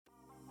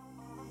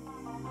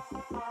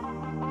Hello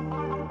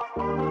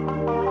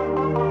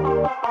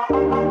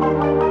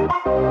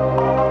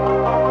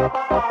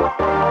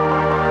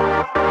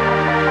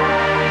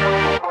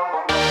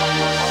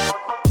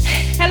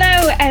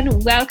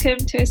and welcome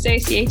to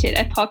Associated,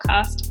 a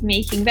podcast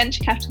making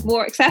venture capital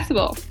more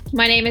accessible.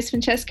 My name is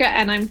Francesca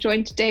and I'm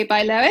joined today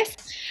by Lois,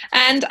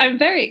 and I'm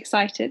very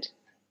excited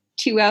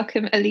to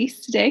welcome Elise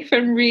today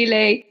from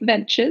Relay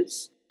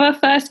Ventures, our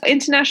first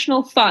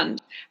international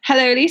fund.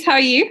 Hello Elise, how are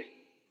you?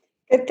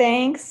 Good,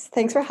 thanks.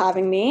 Thanks for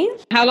having me.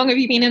 How long have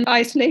you been in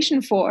isolation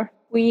for?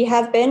 We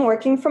have been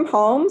working from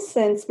home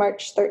since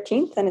March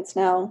 13th and it's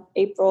now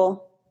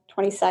April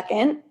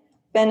 22nd.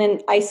 Been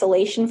in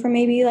isolation for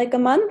maybe like a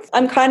month.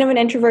 I'm kind of an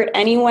introvert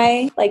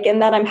anyway, like in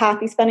that I'm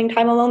happy spending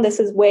time alone. This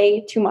is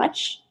way too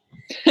much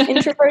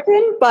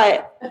introverted,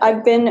 but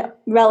I've been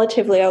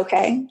relatively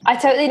okay. I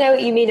totally know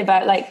what you mean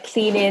about like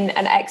cleaning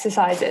and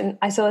exercising.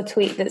 I saw a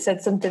tweet that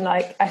said something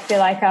like, I feel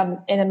like I'm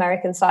in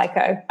American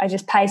Psycho. I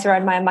just pace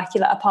around my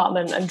immaculate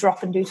apartment and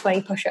drop and do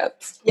 20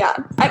 push-ups. Yeah.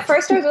 At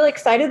first I was really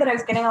excited that I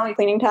was getting all my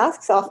cleaning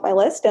tasks off my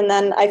list. And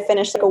then I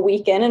finished like a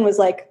week in and was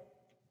like,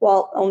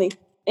 well, only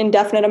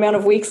indefinite amount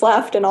of weeks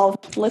left and all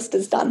list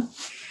is done.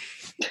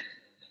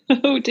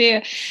 Oh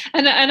dear.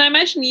 And I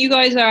imagine you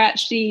guys are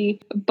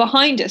actually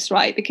behind us,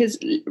 right? Because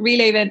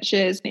Relay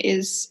Ventures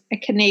is a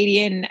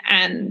Canadian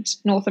and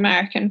North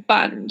American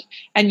fund,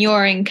 and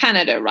you're in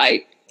Canada,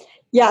 right?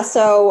 Yeah,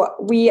 so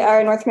we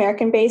are a North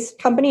American-based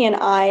company, and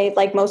I,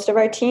 like most of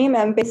our team,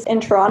 am based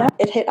in Toronto.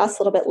 It hit us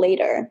a little bit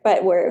later,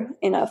 but we're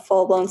in a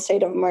full-blown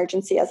state of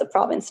emergency as a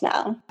province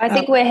now. I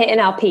think we're hitting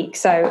our peak,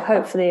 so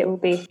hopefully it will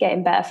be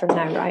getting better from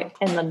now, right?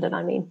 In London,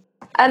 I mean.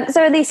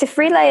 So Elise, if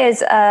Relay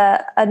is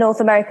a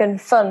North American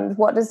fund,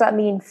 what does that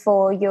mean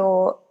for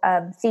your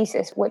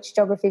thesis? Which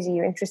geographies are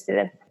you interested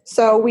in?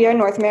 So we are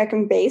North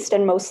American based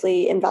and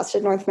mostly invested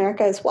in North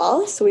America as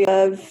well. So we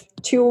have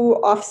 2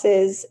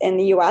 offices in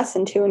the US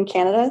and 2 in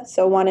Canada.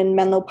 So one in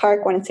Menlo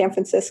Park, one in San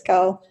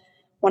Francisco,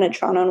 one in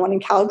Toronto, and one in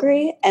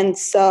Calgary. And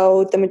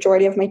so the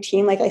majority of my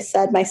team, like I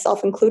said,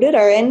 myself included,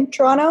 are in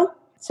Toronto.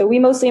 So we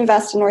mostly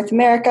invest in North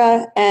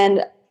America,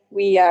 and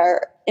we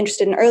are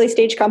interested in early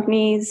stage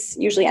companies,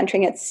 usually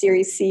entering at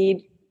Series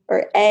C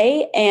or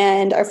A.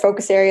 And our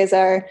focus areas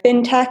are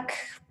fintech,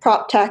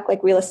 prop tech,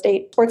 like real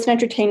estate, sports and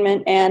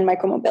entertainment, and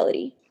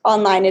micromobility.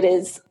 Online, it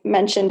is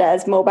mentioned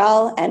as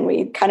mobile, and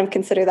we kind of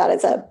consider that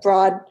as a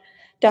broad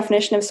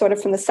definition of sort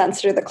of from the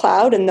sensor to the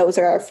cloud, and those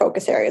are our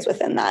focus areas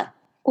within that.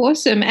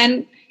 Awesome.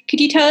 And could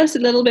you tell us a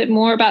little bit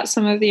more about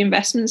some of the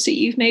investments that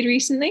you've made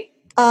recently?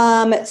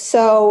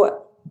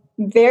 So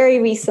very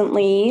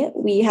recently,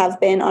 we have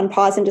been on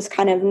pause and just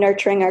kind of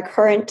nurturing our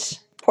current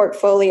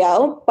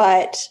portfolio,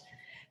 but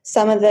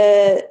some of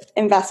the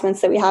investments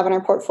that we have in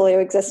our portfolio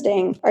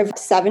existing are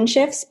 7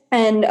 shifts.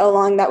 And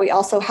along that, we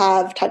also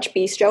have Touch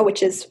Bistro,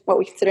 which is what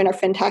we consider in our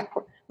fintech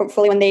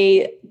portfolio when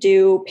they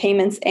do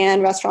payments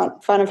and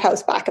restaurant front of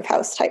house, back of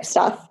house type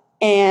stuff.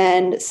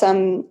 And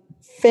some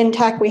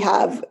fintech, we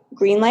have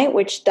Greenlight,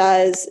 which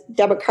does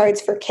debit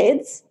cards for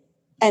kids.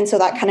 And so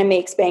that kind of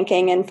makes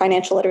banking and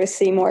financial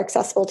literacy more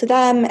accessible to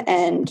them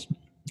and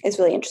is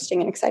really interesting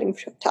and exciting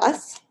to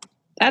us.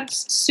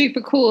 That's super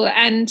cool.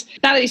 And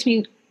that leads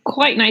me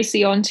quite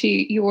nicely onto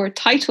your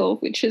title,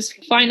 which is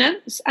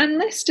finance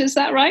analyst. Is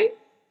that right?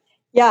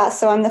 Yeah,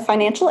 so I'm the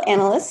financial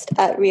analyst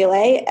at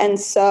Relay. And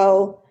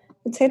so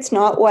I'd say it's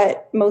not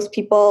what most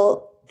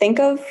people think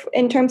of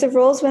in terms of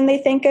roles when they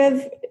think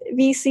of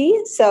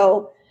VC.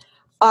 So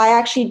I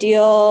actually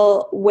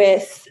deal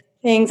with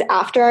things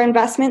after our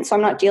investment. So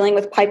I'm not dealing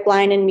with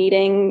pipeline and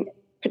meeting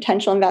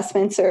potential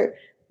investments or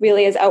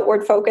really as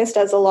outward focused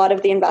as a lot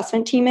of the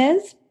investment team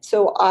is.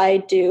 So I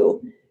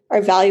do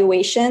our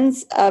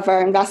valuations of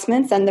our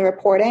investments and the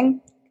reporting,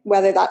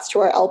 whether that's to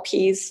our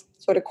LPs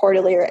sort of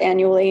quarterly or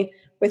annually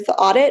with the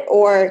audit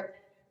or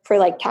for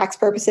like tax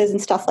purposes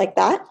and stuff like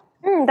that.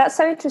 That's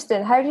so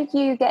interesting. How did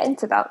you get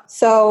into that?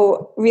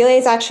 So Relay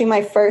is actually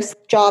my first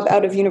job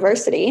out of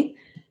university.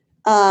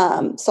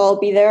 So I'll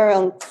be there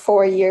around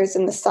 4 years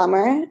in the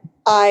summer.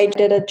 I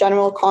did a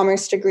general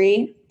commerce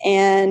degree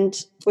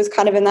and was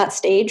kind of in that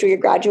stage where you're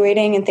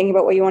graduating and thinking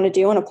about what you want to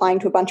do and applying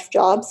to a bunch of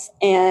jobs.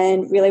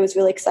 And Relay was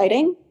really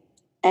exciting.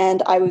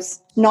 And I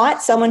was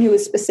not someone who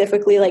was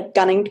specifically like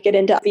gunning to get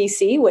into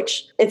VC,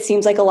 which it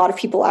seems like a lot of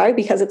people are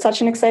because it's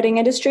such an exciting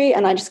industry.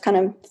 And I just kind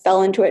of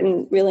fell into it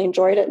and really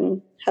enjoyed it and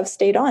have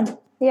stayed on.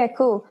 Yeah,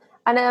 cool.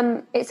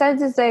 And it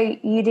sounds as though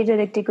you did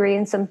a degree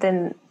in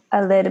something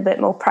a little bit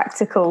more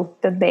practical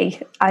than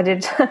me. I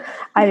did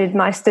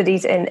my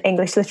studies in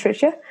English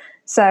literature.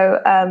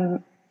 So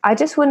I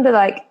just wonder,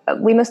 like,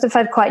 we must have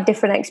had quite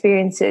different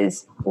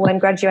experiences when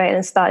graduating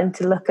and starting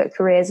to look at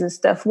careers and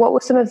stuff. What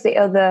were some of the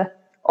other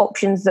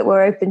options that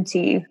were open to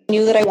you? I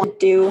knew that I wanted to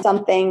do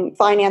something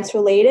finance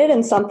related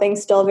and something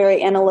still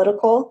very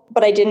analytical,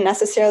 but I didn't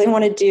necessarily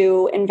want to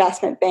do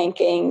investment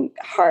banking,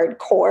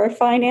 hardcore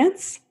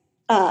finance.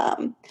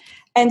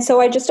 And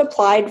so I just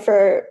applied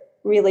for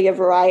really a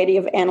variety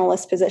of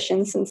analyst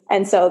positions.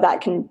 And so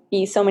that can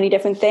be so many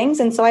different things.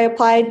 And so I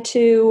applied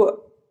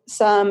to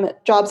some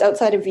jobs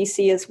outside of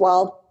VC as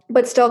well,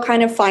 but still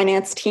kind of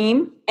finance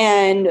team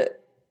and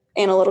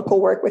analytical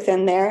work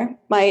within there.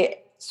 My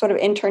sort of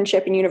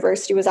internship in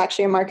university was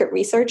actually a market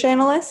research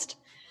analyst.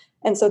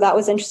 And so that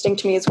was interesting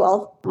to me as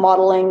well,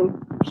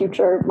 modeling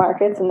future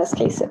markets. In that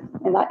case,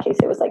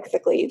 it was like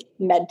particularly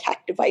med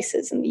tech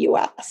devices in the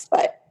US.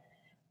 But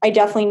I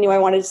definitely knew I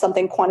wanted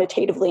something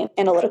quantitatively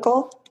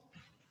analytical.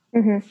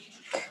 Mm-hmm.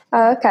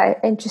 Oh, okay,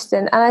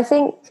 interesting. And I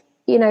think,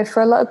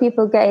 for a lot of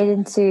people getting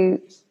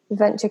into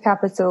venture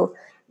capital,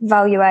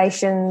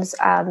 valuations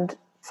and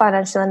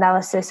financial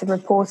analysis and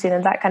reporting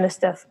and that kind of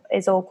stuff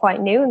is all quite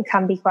new and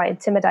can be quite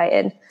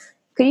intimidating.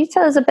 Could you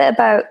tell us a bit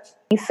about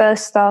when you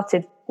first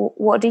started?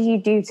 What did you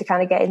do to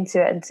kind of get into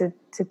it and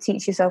to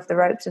teach yourself the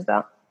ropes of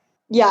that?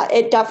 Yeah,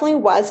 it definitely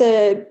was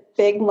a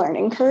big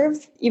learning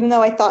curve. Even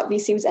though I thought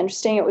VC was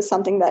interesting, it was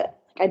something that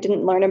I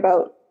didn't learn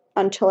about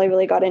until I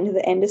really got into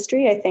the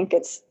industry. I think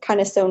it's kind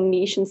of so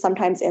niche and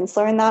sometimes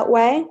insular in that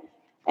way.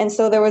 And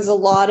so there was a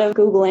lot of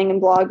Googling and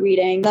blog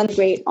reading, then a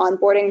great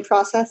onboarding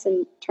process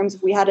in terms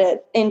of we had an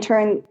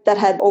intern that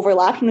had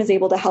overlapped and was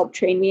able to help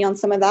train me on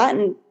some of that.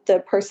 And the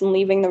person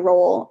leaving the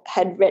role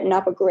had written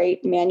up a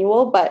great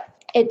manual, but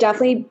it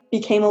definitely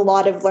became a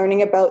lot of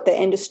learning about the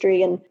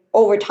industry and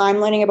over time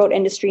learning about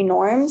industry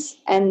norms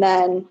and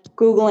then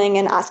Googling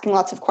and asking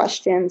lots of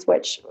questions,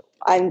 which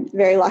I'm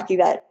very lucky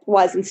that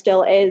was and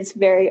still is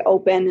very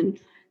open and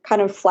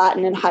kind of flat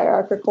and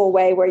hierarchical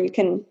way where you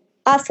can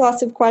ask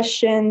lots of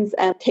questions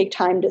and take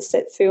time to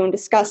sit through and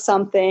discuss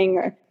something,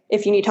 or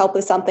if you need help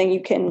with something,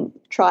 you can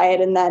try it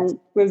and then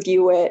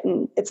review it.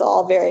 And it's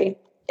all very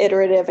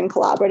iterative and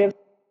collaborative.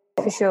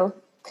 For sure.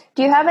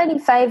 Do you have any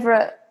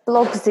favorite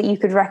blogs that you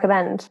could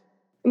recommend?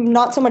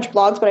 Not so much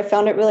blogs, but I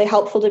found it really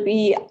helpful to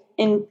be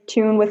in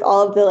tune with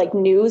all of the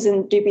news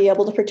and to be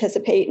able to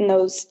participate in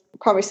those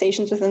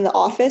conversations within the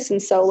office.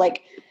 And so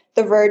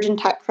The Verge and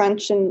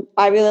TechCrunch, and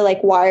I really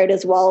like Wired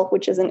as well,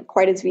 which isn't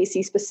quite as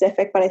VC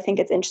specific, but I think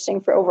it's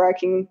interesting for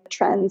overarching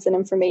trends and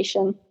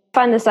information. I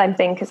find the same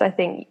thing because I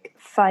think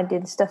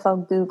finding stuff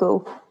on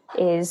Google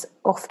is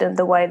often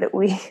the way that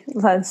we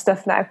learn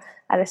stuff now,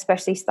 and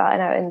especially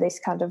starting out in this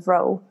kind of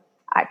role.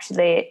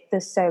 Actually,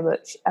 there's so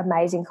much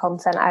amazing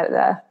content out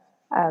there,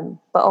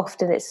 but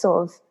often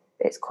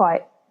it's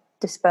quite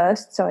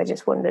dispersed. So I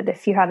just wondered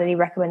if you had any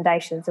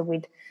recommendations, and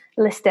we'd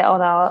list it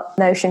on our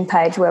Notion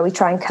page where we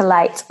try and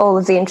collate all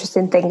of the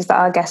interesting things that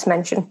our guests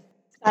mention.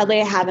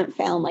 Sadly, I haven't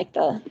found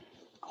the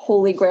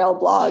holy grail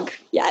blog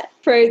yet.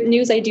 For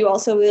news, I do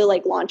also really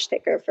like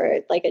Launchticker for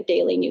a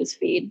daily news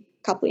feed,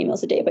 a couple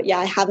emails a day. But yeah,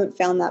 I haven't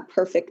found that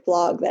perfect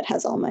blog that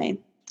has all my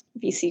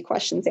VC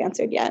questions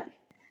answered yet.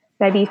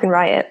 Maybe you can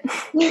write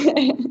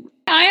it.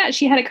 I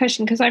actually had a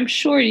question because I'm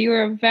sure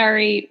you're a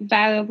very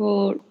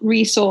valuable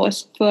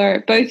resource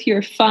for both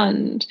your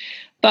fund,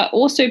 but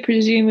also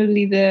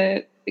presumably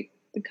the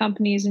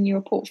companies in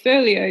your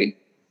portfolio.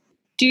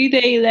 Do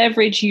they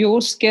leverage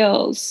your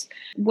skills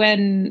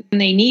when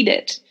they need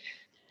it?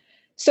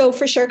 So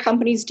for sure,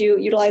 companies do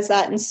utilize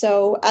that. And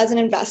so as an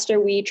investor,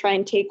 we try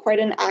and take quite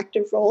an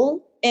active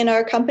role in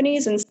our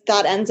companies. And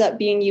that ends up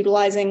being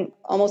utilizing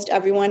almost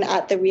everyone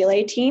at the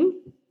Relay team.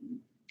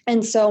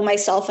 And so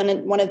myself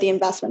and one of the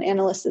investment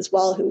analysts as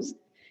well, who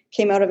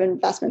came out of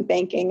investment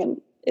banking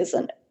and is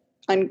an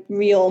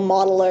unreal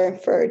modeler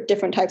for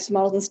different types of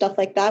models and stuff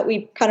like that,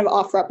 we kind of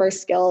offer up our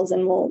skills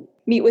and we'll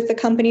meet with the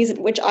companies,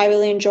 which I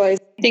really enjoy.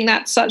 I think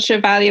that's such a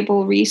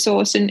valuable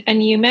resource.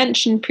 And you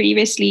mentioned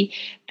previously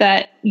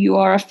that you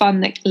are a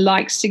fund that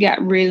likes to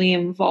get really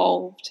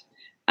involved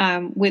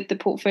with the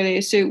portfolio.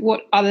 So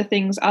what other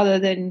things other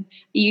than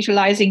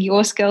utilizing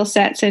your skill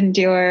sets and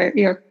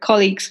your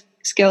colleagues'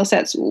 skill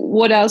sets,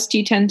 what else do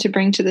you tend to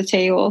bring to the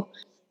table?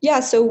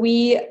 Yeah, so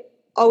we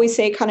always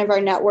say kind of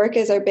our network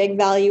is our big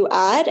value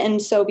add.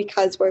 And so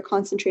because we're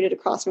concentrated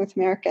across North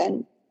America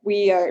and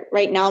we are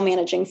right now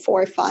managing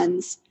 4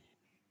 funds,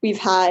 we've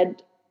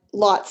had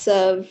lots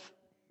of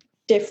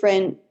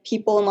different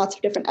people and lots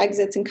of different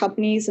exits and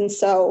companies. And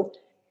so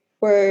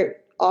we're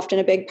often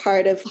a big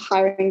part of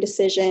hiring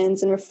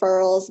decisions and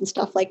referrals and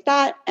stuff like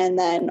that. And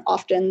then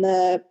often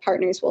the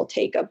partners will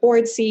take a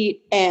board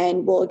seat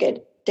and we'll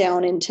get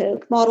down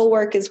into model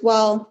work as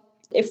well.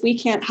 If we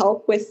can't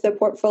help with the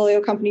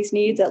portfolio company's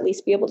needs, at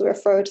least be able to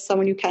refer to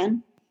someone who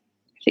can.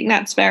 I think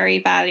that's very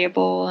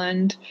valuable.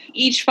 And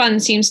each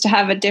fund seems to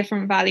have a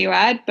different value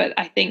add, but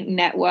I think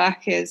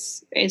network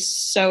is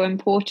so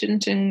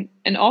important and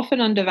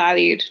often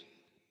undervalued.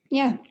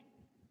 Yeah.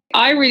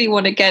 I really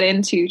want to get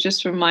into,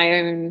 just from my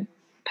own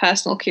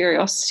personal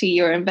curiosity,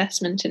 your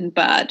investment in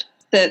Bird,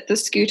 the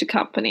scooter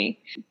company,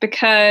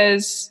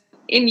 because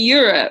in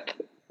Europe,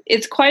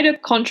 it's quite a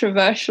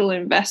controversial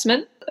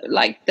investment,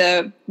 like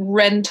the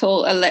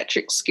rental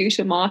electric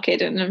scooter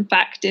market. And in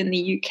fact, in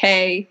the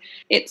UK,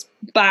 it's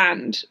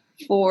banned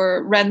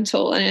for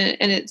rental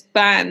and it's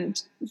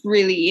banned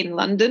really in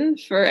London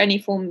for any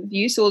form of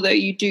use, although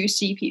you do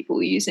see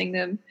people using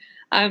them.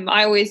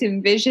 I always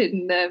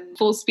envision them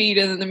full speed,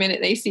 and then the minute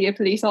they see a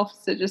police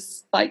officer,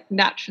 just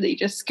naturally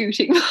just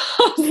scooting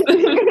past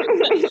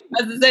them.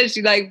 That's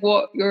essentially like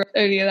what you're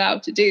only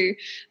allowed to do.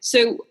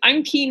 So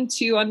I'm keen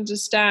to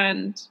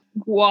understand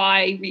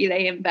why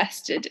Relay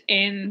invested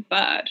in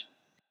Bird.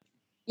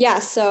 Yeah,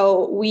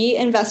 so we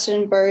invested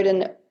in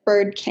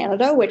Bird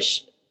Canada,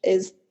 which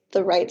is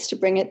the rights to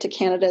bring it to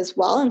Canada as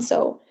well. And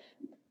so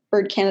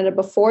Bird Canada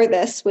before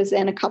this was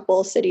in a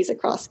couple cities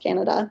across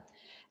Canada.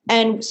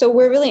 And so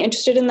we're really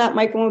interested in that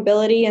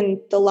micromobility and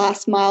the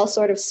last mile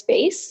sort of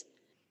space.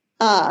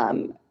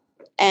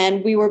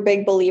 And we were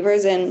big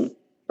believers in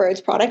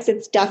Bird's products.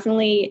 It's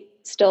definitely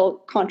still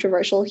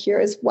controversial here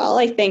as well.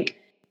 I think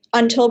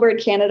until Bird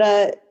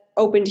Canada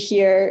opened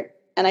here,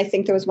 and I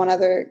think there was one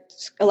other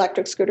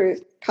electric scooter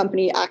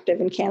company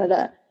active in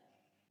Canada,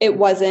 it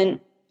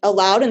wasn't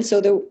allowed. And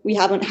so we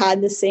haven't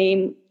had the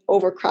same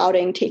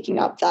overcrowding taking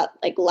up that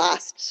like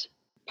last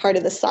part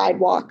of the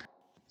sidewalk.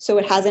 So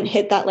it hasn't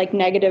hit that like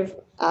negative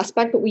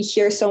aspect, but we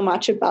hear so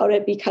much about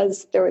it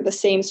because there were the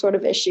same sort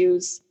of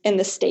issues in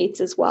the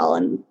States as well.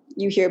 And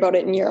you hear about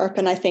it in Europe.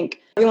 And I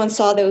think everyone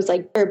saw those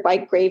like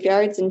bike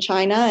graveyards in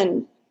China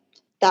and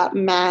that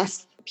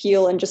mass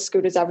appeal and just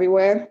scooters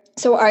everywhere.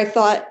 So our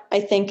thought,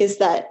 I think, is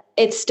that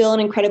it's still an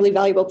incredibly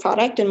valuable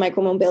product and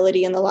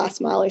micromobility and the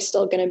last mile are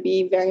still going to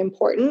be very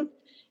important.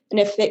 And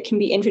if it can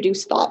be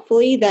introduced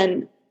thoughtfully,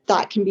 then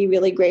that can be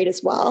really great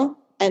as well.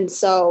 And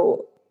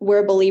so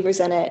we're believers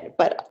in it,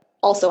 but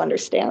also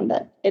understand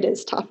that it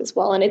is tough as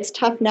well. And it's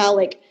tough now,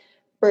 like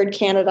Bird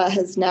Canada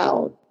has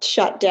now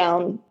shut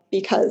down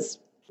because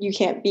you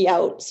can't be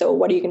out. So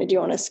what are you going to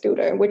do on a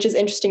scooter? Which is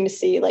interesting to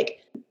see.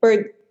 Like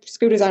Bird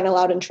scooters aren't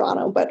allowed in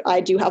Toronto, but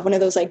I do have one of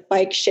those like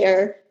bike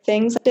share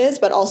things it is,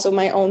 but also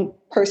my own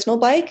personal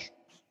bike,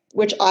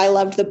 which I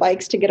loved the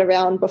bikes to get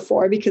around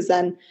before, because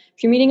then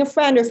if you're meeting a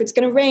friend or if it's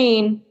going to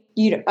rain,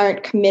 you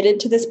aren't committed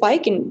to this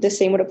bike, and the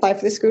same would apply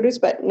for the scooters.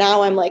 But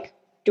now I'm like,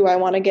 do I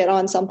want to get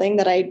on something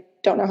that I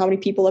don't know how many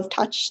people have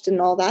touched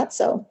and all that?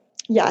 So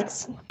yeah,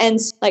 and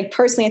like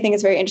personally, I think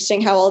it's very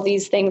interesting how all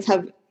these things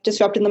have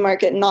disrupted the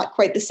market, not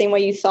quite the same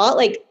way you thought.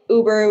 Like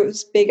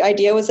Uber's big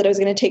idea was that it was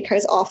going to take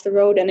cars off the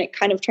road, and it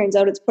kind of turns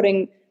out it's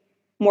putting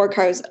more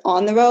cars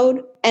on the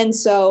road. And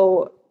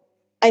so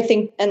I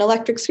think an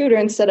electric scooter,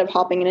 instead of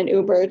hopping in an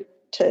Uber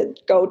to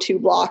go 2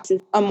 blocks,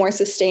 is a more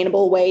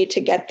sustainable way to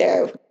get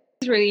there.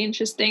 It's really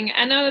interesting.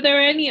 And are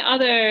there any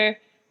other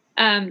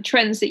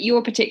trends that you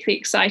were particularly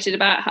excited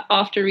about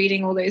after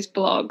reading all those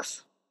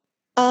blogs?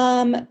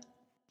 I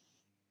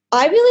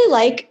really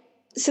like,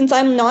 since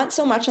I'm not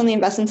so much on the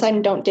investment side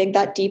and don't dig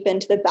that deep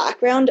into the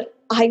background,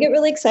 I get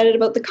really excited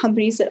about the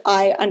companies that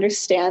I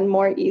understand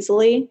more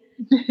easily.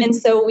 And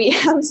so we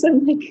have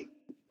some, like,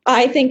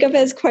 I think of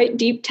as quite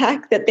deep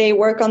tech, that they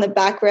work on the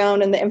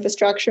background and the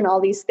infrastructure and all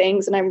these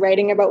things. And I'm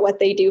writing about what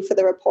they do for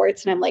the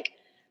reports. And I'm like,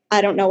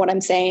 I don't know what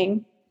I'm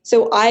saying.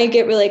 So I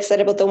get really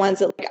excited about the ones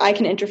that like I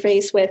can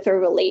interface with or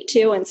relate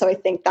to. And so I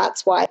think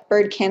that's why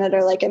Bird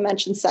Canada, like I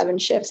mentioned, 7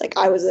 Shifts, like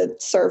I was a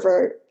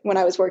server when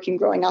I was working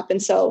growing up.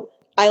 And so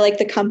I like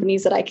the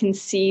companies that I can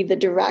see the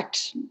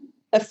direct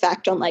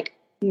effect on like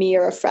me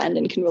or a friend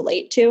and can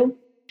relate to.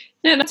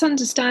 No, that's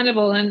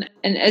understandable. And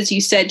as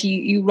you said,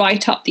 you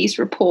write up these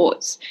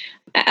reports.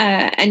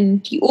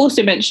 And you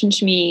also mentioned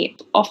to me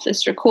off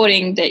this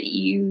recording that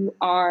you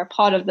are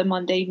part of the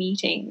Monday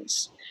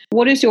meetings.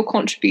 What is your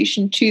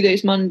contribution to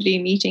those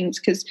Monday meetings?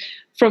 Because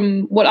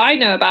from what I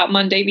know about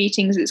Monday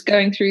meetings, it's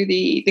going through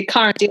the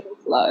current deal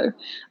flow.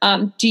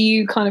 Do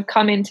you kind of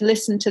come in to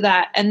listen to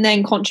that and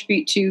then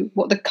contribute to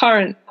what the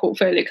current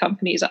portfolio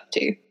company is up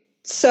to?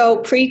 So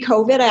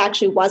pre-COVID, I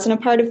actually wasn't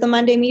a part of the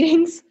Monday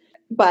meetings,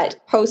 but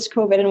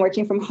post-COVID and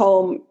working from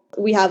home,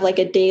 we have like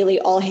a daily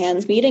all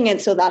hands meeting.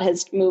 And so that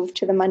has moved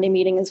to the Monday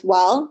meeting as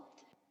well.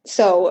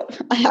 So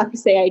I have to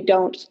say I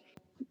don't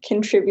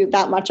contribute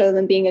that much other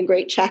than being a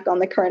great check on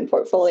the current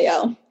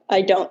portfolio.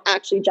 I don't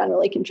actually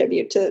generally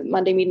contribute to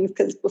Monday meetings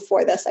because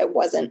before this I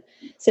wasn't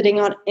sitting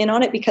in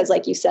on it because,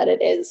 like you said,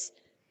 it is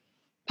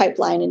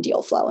pipeline and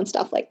deal flow and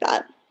stuff like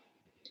that.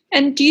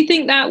 And do you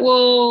think that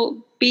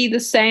will be the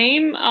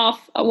same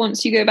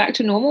once you go back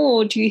to normal,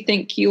 or do you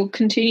think you'll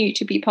continue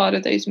to be part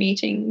of those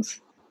meetings?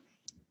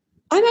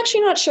 I'm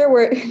actually not sure.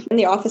 We're in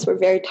the office, we're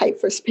very tight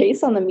for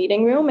space on the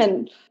meeting room,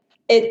 and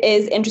it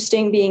is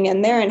interesting being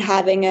in there and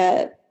having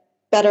a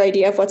better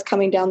idea of what's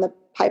coming down the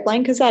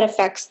pipeline, because that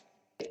affects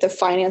the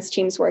finance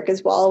team's work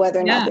as well, whether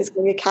or not there's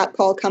going to be a cap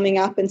call coming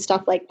up and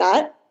stuff like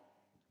that.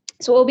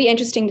 So it will be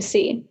interesting to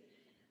see.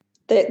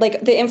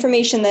 The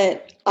information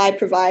that I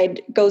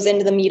provide goes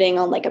into the meeting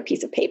on like a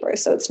piece of paper.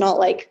 So it's not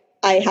like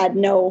I had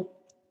no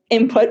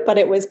input, but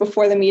it was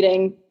before the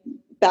meeting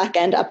back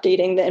end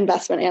updating the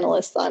investment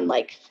analysts on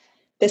like,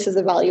 this is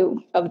the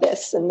value of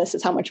this and this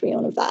is how much we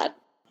own of that.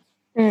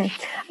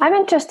 I'm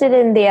interested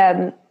in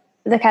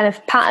the kind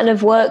of pattern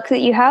of work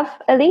that you have,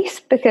 Elise,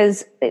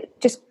 because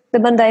the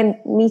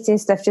Monday meeting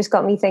stuff just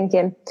got me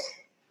thinking,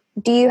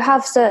 do you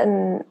have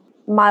certain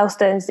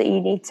milestones that you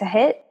need to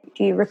hit?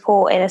 Do you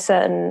report in a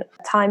certain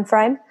time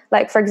frame?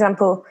 Like, for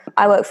example,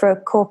 I work for a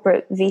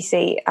corporate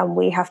VC and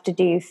we have to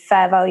do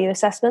fair value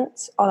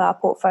assessments on our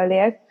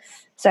portfolio.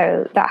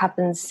 So that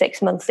happens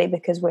 6 monthly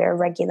because we're a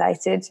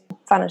regulated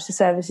financial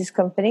services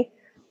company.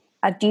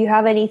 Do you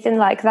have anything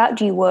like that?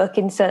 Do you work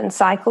in certain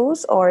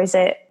cycles, or is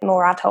it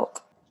more ad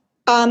hoc?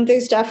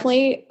 There's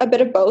definitely a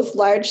bit of both.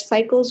 Large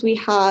cycles, we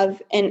have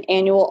an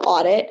annual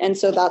audit, and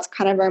so that's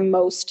kind of our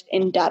most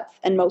in-depth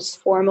and most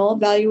formal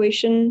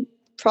valuation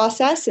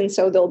process. And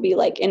so there'll be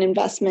like an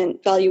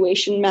investment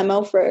valuation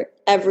memo for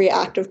every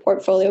active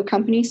portfolio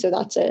company. So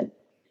that's a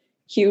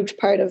huge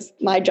part of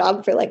my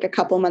job for like a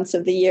couple months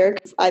of the year,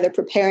 either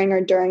preparing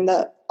or during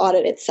the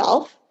audit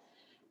itself.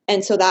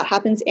 And so that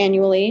happens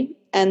annually.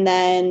 And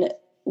then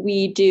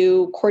we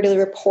do quarterly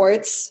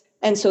reports.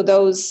 And so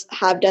those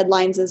have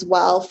deadlines as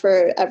well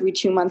for every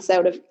 2 months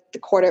out of the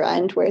quarter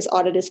end, whereas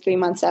audit is 3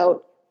 months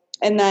out.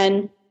 And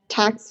then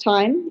tax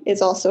time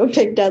is also a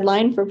big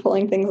deadline for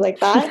pulling things like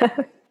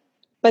that.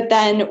 But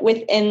then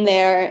within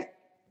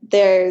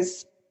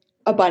there's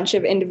a bunch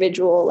of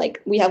individual,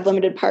 like we have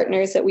limited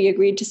partners that we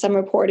agreed to some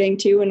reporting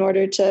to in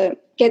order to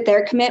get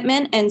their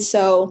commitment. And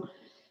so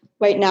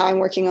right now I'm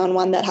working on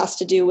one that has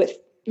to do with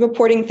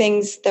reporting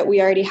things that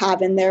we already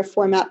have in their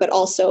format, but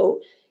also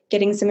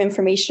getting some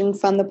information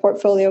from the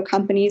portfolio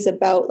companies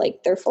about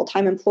like their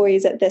full-time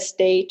employees at this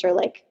date, or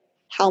like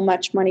how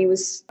much money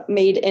was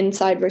made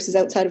inside versus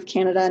outside of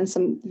Canada, and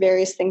some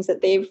various things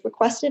that they've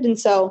requested. And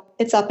so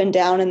it's up and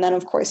down. And then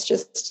of course,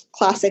 just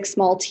classic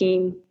small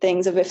team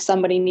things of if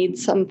somebody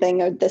needs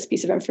something or this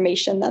piece of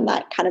information, then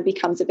that kind of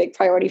becomes a big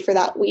priority for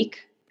that week.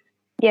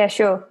 Yeah,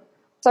 sure.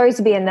 Sorry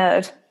to be a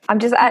nerd. I'm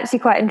just actually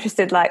quite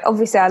interested. Like,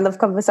 obviously I love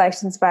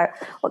conversations about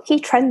what key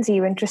trends are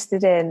you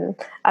interested in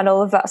and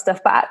all of that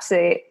stuff. But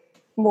actually,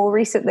 more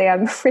recently,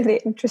 I'm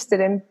really interested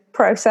in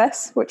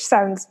process, which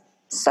sounds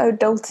so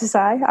dull to say.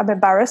 I'm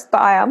embarrassed,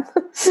 but I am.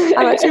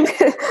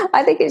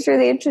 I think it's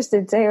really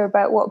interesting to hear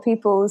about what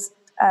people's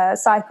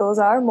cycles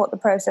are and what the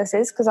process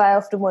is, because I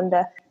often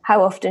wonder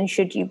how often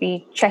should you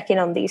be checking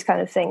on these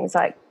kind of things,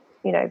 like,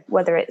 you know,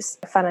 whether it's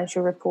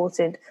financial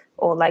reported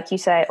or, like you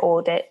say,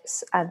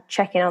 audits, and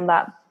checking on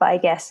that. But I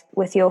guess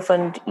with your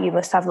fund, you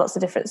must have lots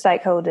of different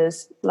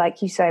stakeholders,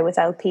 like you say, with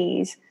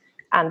LPs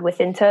and with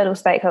internal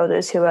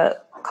stakeholders who are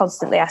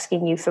constantly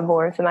asking you for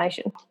more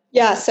information.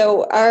 Yeah,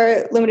 so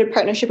our limited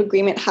partnership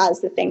agreement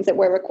has the things that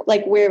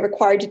we're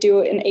required to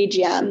do an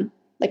AGM,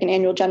 like an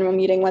annual general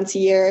meeting once a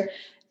year,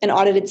 and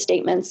audited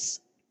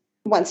statements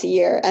once a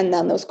year, and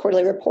then those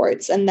quarterly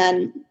reports. And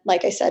then,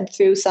 like I said,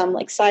 through some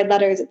like side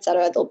letters, et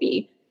cetera, there'll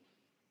be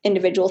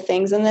individual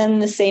things. And then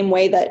the same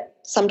way that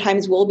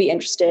sometimes we'll be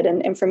interested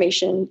in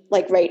information,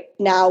 like right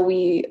now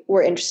we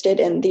were interested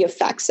in the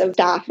effects of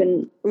staff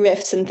and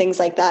rifts and things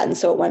like that. And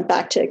so it went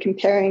back to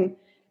comparing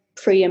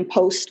pre and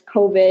post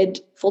COVID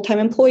full-time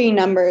employee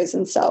numbers.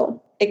 And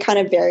so it kind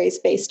of varies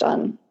based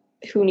on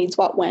who needs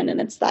what when. And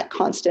it's that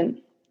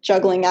constant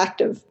juggling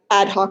act of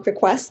ad hoc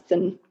requests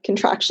and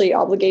contractually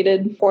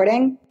obligated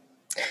reporting.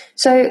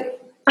 So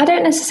I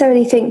don't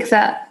necessarily think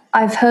that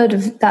I've heard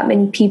of that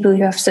many people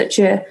who have such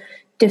a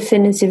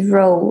definitive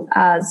role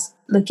as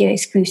looking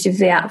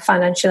exclusively at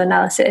financial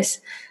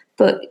analysis,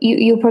 but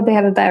you'll probably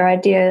have a better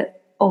idea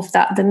of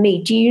that than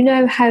me. Do you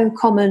know how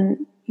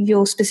common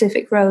your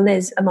specific role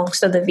is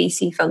amongst other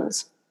VC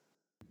funds?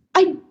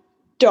 I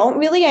don't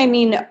really. I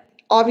mean,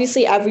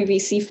 obviously every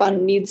VC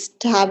fund needs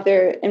to have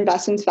their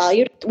investments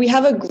valued. We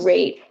have a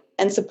great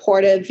and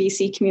supportive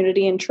VC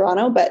community in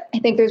Toronto, but I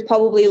think there's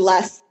probably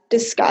less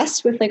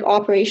discussed with like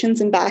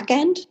operations and back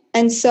end.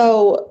 And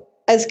so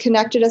as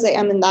connected as I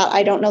am in that,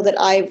 I don't know that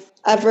I've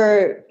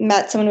ever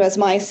met someone who has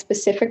my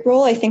specific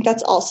role. I think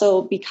that's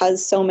also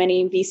because so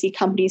many VC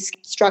companies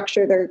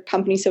structure their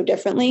company so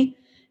differently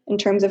in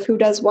terms of who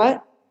does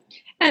what.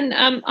 And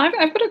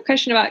I've got a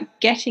question about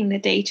getting the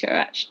data,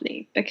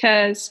 actually,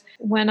 because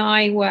when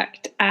I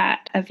worked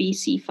at a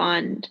VC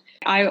fund,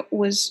 I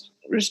was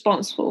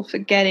responsible for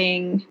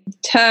getting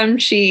term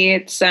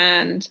sheets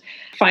and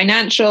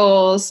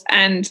financials,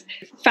 and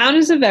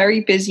founders are very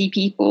busy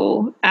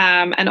people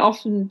and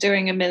often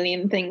doing a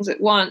million things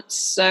at once.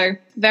 So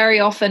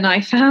very often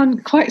I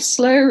found quite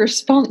slow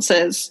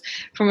responses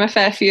from a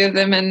fair few of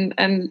them,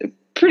 and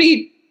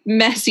pretty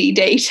messy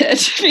data,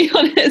 to be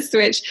honest,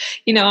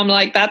 which, you know, I'm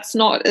like, that's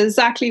not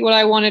exactly what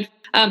I wanted.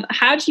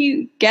 How do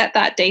you get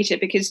that data?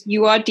 Because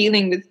you are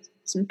dealing with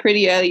some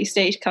pretty early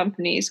stage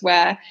companies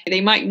where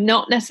they might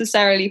not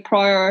necessarily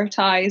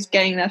prioritize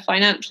getting their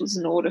financials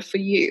in order for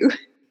you.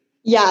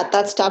 Yeah,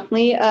 that's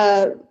definitely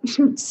a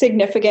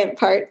significant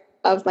part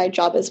of my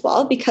job as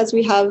well, because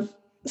we have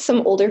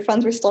some older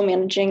funds we're still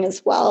managing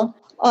as well.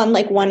 On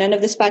like one end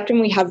of the spectrum,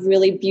 we have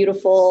really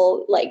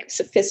beautiful, like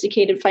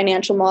sophisticated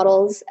financial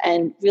models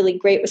and really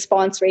great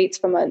response rates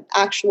from an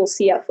actual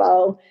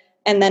CFO.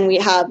 And then we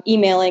have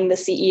emailing the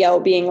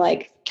CEO being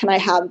like, can I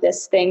have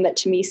this thing that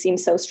to me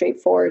seems so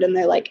straightforward? And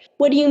they're like,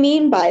 what do you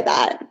mean by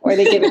that? Or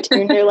they give it to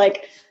you and they're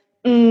like,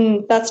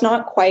 that's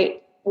not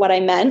quite what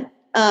I meant.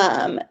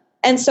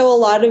 And so a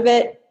lot of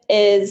it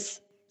is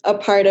a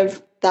part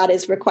of that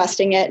is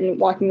requesting it and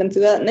walking them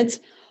through that. And it's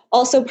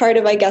also part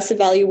of, I guess, the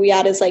value we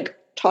add is like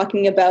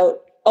talking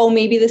about oh,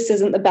 maybe this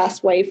isn't the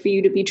best way for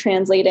you to be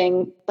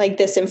translating like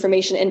this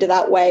information into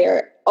that way,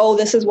 or, oh,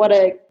 this is what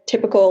a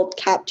typical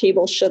cap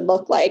table should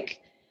look like.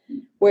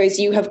 Whereas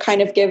you have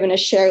kind of given a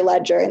share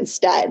ledger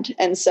instead.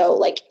 And so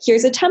like,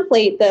 here's a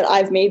template that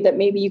I've made that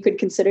maybe you could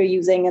consider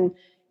using, and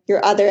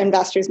your other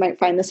investors might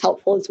find this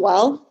helpful as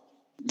well.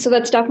 So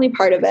that's definitely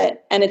part of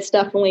it. And it's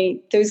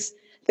definitely, there's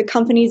the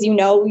companies,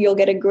 you'll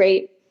get a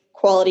great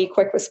quality,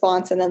 quick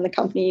response. And then the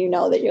company,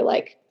 that you're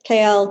like,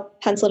 okay, I'll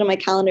pencil it in my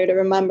calendar to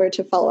remember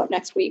to follow up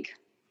next week.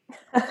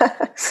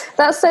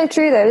 That's so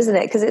true though, isn't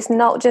it? Because it's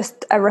not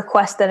just a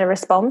request and a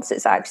response.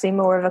 It's actually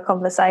more of a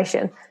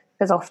conversation.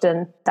 Because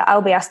often that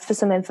I'll be asked for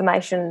some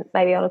information,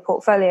 maybe on a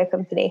portfolio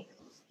company.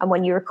 And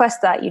when you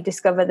request that, you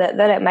discover that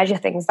they don't measure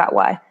things that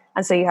way.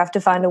 And so you have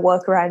to find a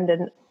workaround,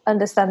 and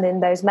understanding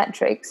those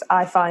metrics,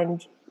 I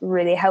find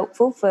really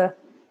helpful for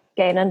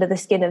getting under the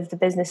skin of the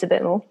business a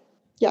bit more.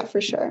 Yeah,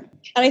 for sure.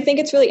 And I think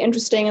it's really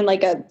interesting and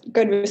like a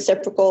good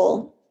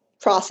reciprocal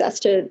process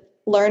to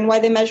learn why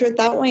they measure it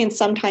that way. And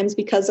sometimes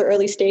because they're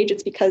early stage,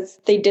 it's because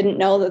they didn't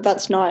know that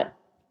that's not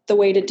the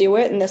way to do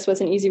it. And this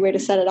was an easy way to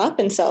set it up.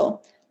 And so,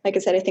 like I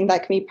said, I think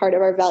that can be part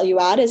of our value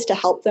add, is to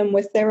help them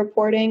with their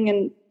reporting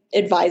and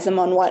advise them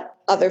on what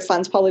other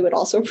funds probably would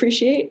also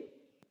appreciate.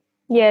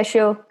 Yeah,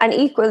 sure. And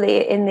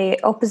equally in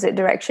the opposite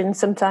direction,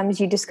 sometimes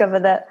you discover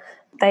that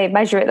they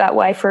measure it that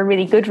way for a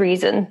really good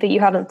reason that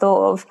you hadn't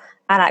thought of.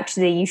 And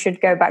actually you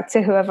should go back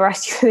to whoever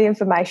asked you for the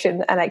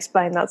information and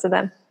explain that to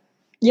them.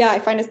 Yeah, I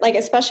find it like,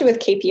 especially with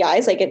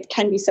KPIs, like it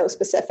can be so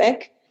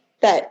specific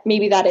that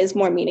maybe that is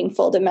more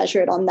meaningful to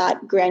measure it on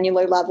that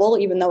granular level,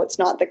 even though it's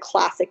not the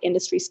classic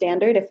industry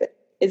standard. If it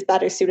is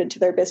better suited to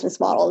their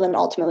business model, then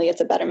ultimately it's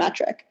a better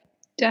metric.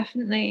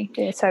 Definitely.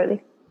 Yeah,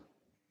 totally.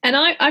 And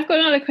I've got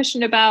another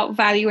question about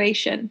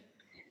valuation.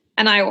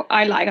 And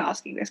I like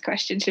asking this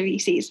question to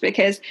VCs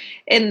because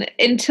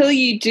until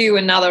you do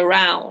another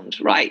round,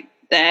 right,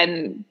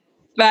 then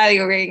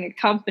valuing a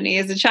company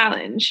is a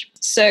challenge.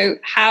 So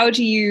how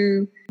do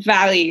you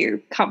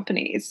value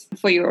companies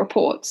for your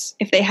reports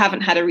if they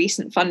haven't had a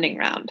recent funding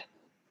round?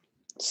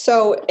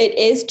 So it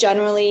is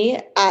generally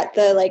at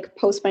the like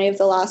post money of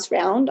the last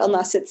round,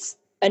 unless it's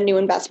a new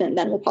investment,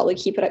 then we'll probably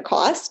keep it at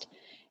cost.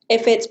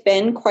 If it's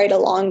been quite a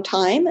long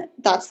time,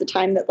 that's the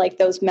time that like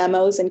those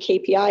memos and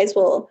KPIs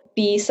will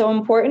be so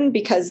important,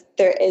 because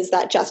there is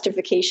that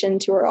justification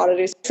to our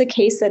auditors. It's a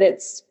case that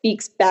it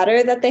speaks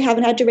better that they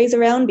haven't had to raise a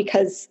round,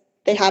 because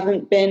they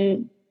haven't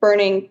been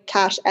burning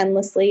cash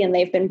endlessly and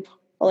they've been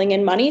pulling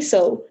in money.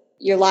 So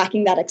you're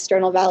lacking that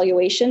external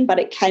valuation, but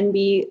it can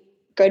be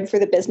good for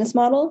the business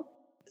model.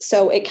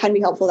 So it can be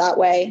helpful that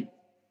way.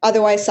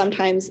 Otherwise,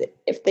 sometimes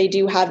if they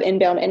do have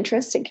inbound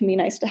interest, it can be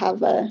nice to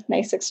have a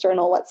nice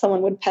external what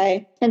someone would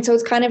pay. And so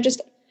it's kind of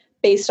just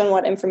based on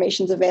what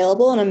information is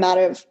available, and a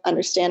matter of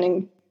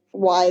understanding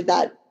why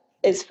that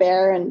is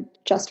fair and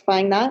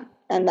justifying that.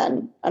 And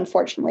then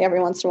unfortunately, every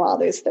once in a while,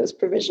 there's those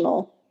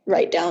provisional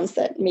write-downs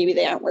that maybe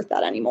they aren't worth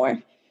that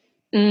anymore.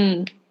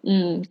 Should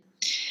we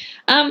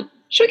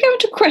go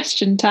into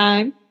question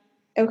time?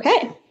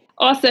 Okay.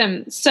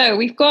 Awesome. So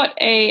we've got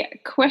a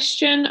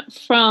question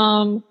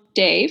from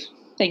Dave.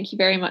 Thank you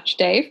very much,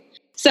 Dave.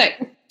 So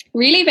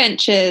Relay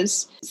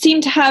Ventures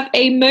seem to have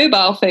a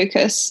mobile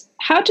focus.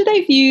 How do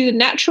they view the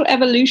natural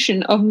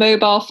evolution of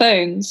mobile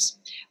phones?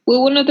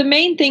 Will one of the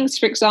main things,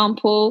 for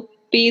example,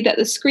 be that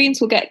the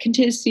screens will get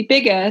continuously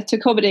bigger to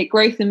accommodate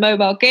growth in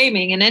mobile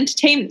gaming and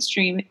entertainment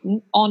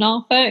streaming on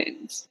our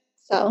phones?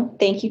 So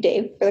thank you,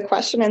 Dave, for the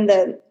question and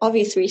the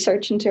obvious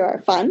research into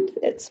our fund.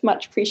 It's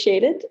much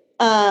appreciated.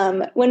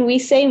 When we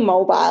say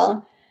mobile,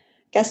 I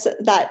guess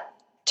that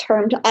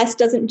term to us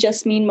doesn't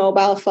just mean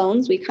mobile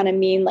phones. We kind of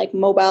mean like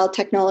mobile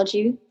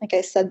technology, like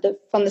I said,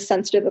 from the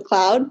sensor to the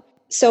cloud.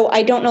 So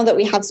I don't know that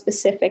we have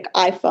specific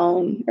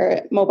iPhone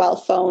or mobile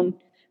phone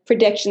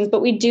predictions,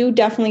 but we do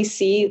definitely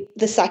see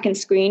the second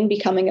screen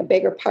becoming a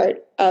bigger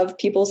part of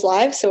people's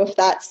lives. So if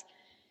that's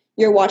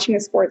you're watching a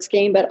sports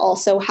game, but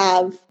also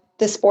have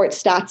the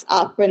sports stats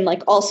up and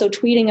like also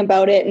tweeting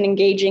about it and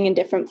engaging in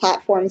different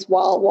platforms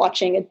while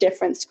watching a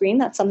different screen,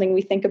 that's something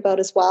we think about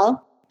as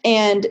well.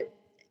 And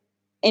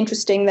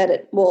interesting that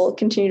it will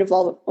continue to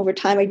evolve over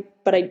time,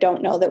 but I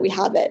don't know that we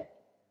have it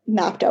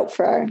mapped out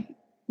for our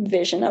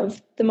vision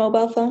of the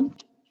mobile phone.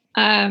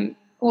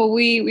 Well,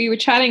 we were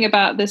chatting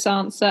about this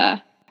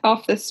answer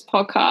off this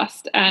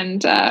podcast,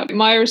 and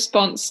my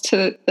response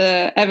to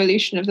the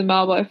evolution of the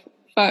mobile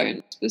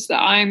phone was that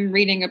I'm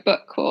reading a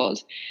book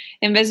called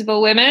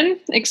Invisible Women,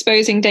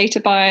 Exposing Data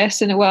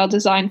Bias in a World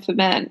Designed for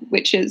Men,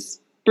 which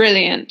is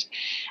brilliant.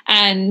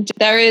 And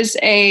there is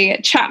a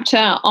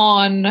chapter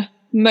on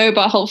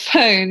mobile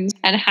phones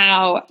and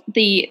how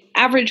the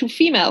average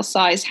female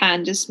size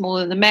hand is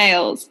smaller than the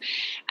males,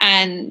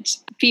 and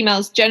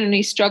females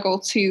generally struggle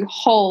to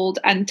hold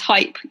and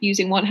type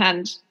using one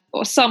hand,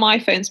 or some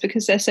iPhones,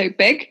 because they're so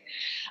big.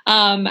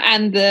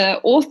 And the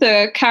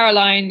author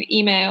Caroline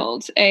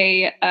emailed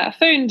a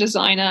phone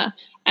designer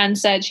and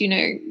said,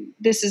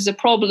 this is a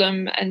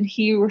problem. And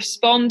he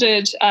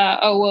responded,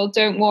 oh, well,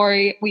 don't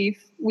worry.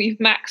 We've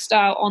maxed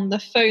out on the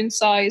phone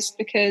size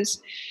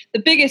because the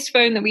biggest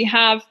phone that we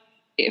have,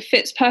 it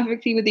fits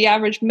perfectly with the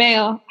average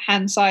male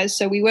hand size.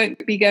 So we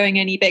won't be going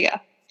any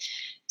bigger.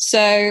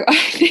 So I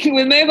think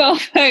with mobile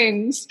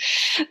phones,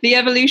 the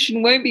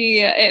evolution won't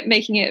be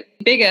making it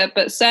bigger,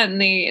 but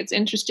certainly it's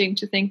interesting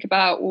to think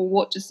about, well,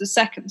 what does the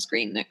second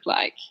screen look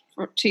like?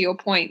 To your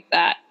point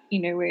that,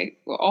 we're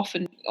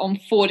often on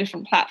 4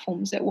 different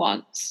platforms at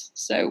once.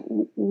 So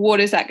what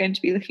is that going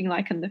to be looking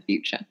like in the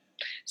future?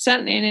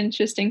 Certainly an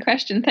interesting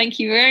question. Thank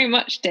you very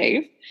much,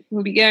 Dave.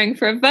 We'll be going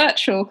for a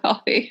virtual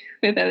coffee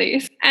with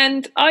Elise.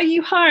 And are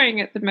you hiring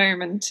at the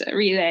moment at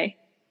Relay?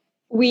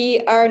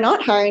 We are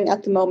not hiring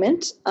at the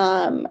moment.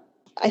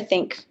 I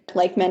think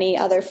like many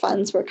other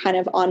funds, we're kind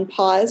of on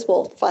pause.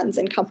 Well, funds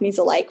and companies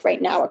alike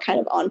right now are kind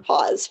of on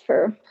pause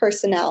for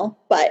personnel,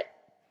 but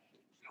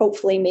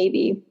hopefully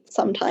maybe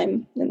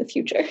sometime in the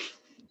future.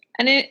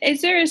 And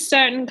is there a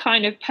certain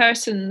kind of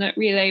person that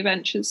Relay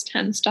Ventures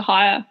tends to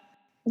hire?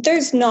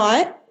 There's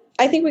not.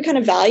 I think we kind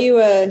of value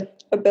a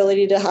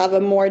ability to have a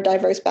more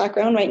diverse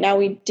background. Right now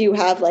we do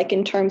have, like,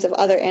 in terms of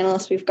other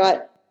analysts, we've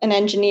got an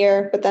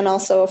engineer, but then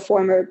also a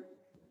former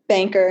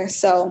banker.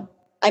 So,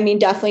 I mean,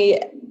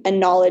 definitely a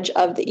knowledge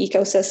of the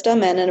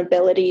ecosystem and an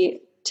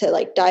ability to,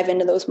 like, dive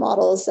into those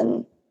models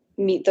and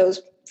meet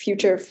those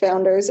future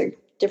founders or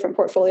different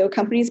portfolio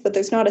companies, but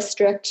there's not a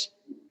strict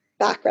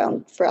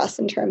background for us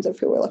in terms of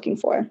who we're looking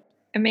for.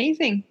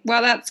 Amazing.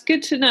 Well, that's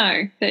good to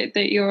know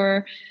that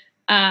you're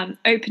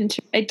open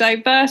to a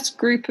diverse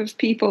group of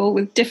people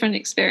with different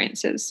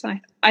experiences.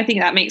 I think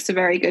that makes a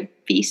very good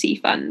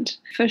VC fund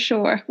for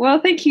sure. Well,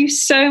 thank you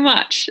so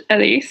much,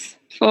 Elise,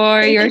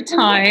 for your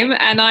time.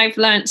 And I've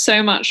learned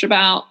so much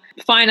about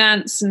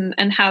finance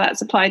and how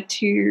that's applied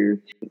to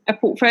a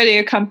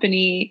portfolio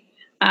company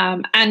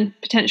and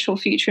potential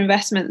future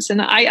investments.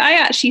 And I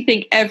actually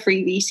think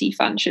every VC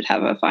fund should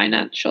have a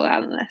financial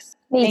analyst.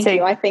 Thank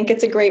you. I think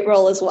it's a great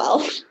role as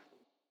well.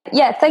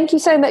 Yeah, thank you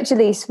so much,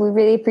 Elise. We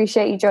really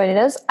appreciate you joining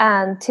us.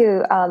 And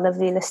to our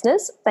lovely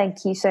listeners,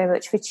 thank you so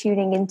much for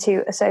tuning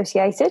into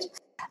Associated.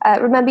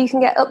 Remember, you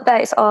can get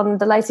updates on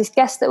the latest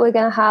guests that we're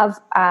going to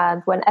have,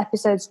 and when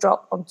episodes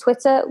drop on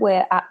Twitter,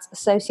 we're at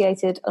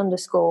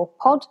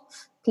associated_pod,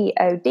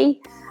 POD.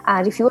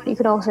 And if you want, you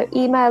can also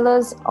email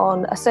us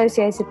on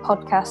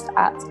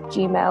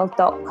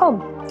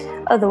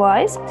associatedpodcast@gmail.com.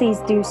 Otherwise, please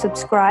do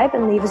subscribe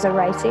and leave us a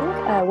rating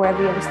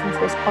wherever you're listening to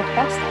this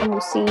podcast, and we'll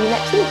see you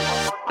next week.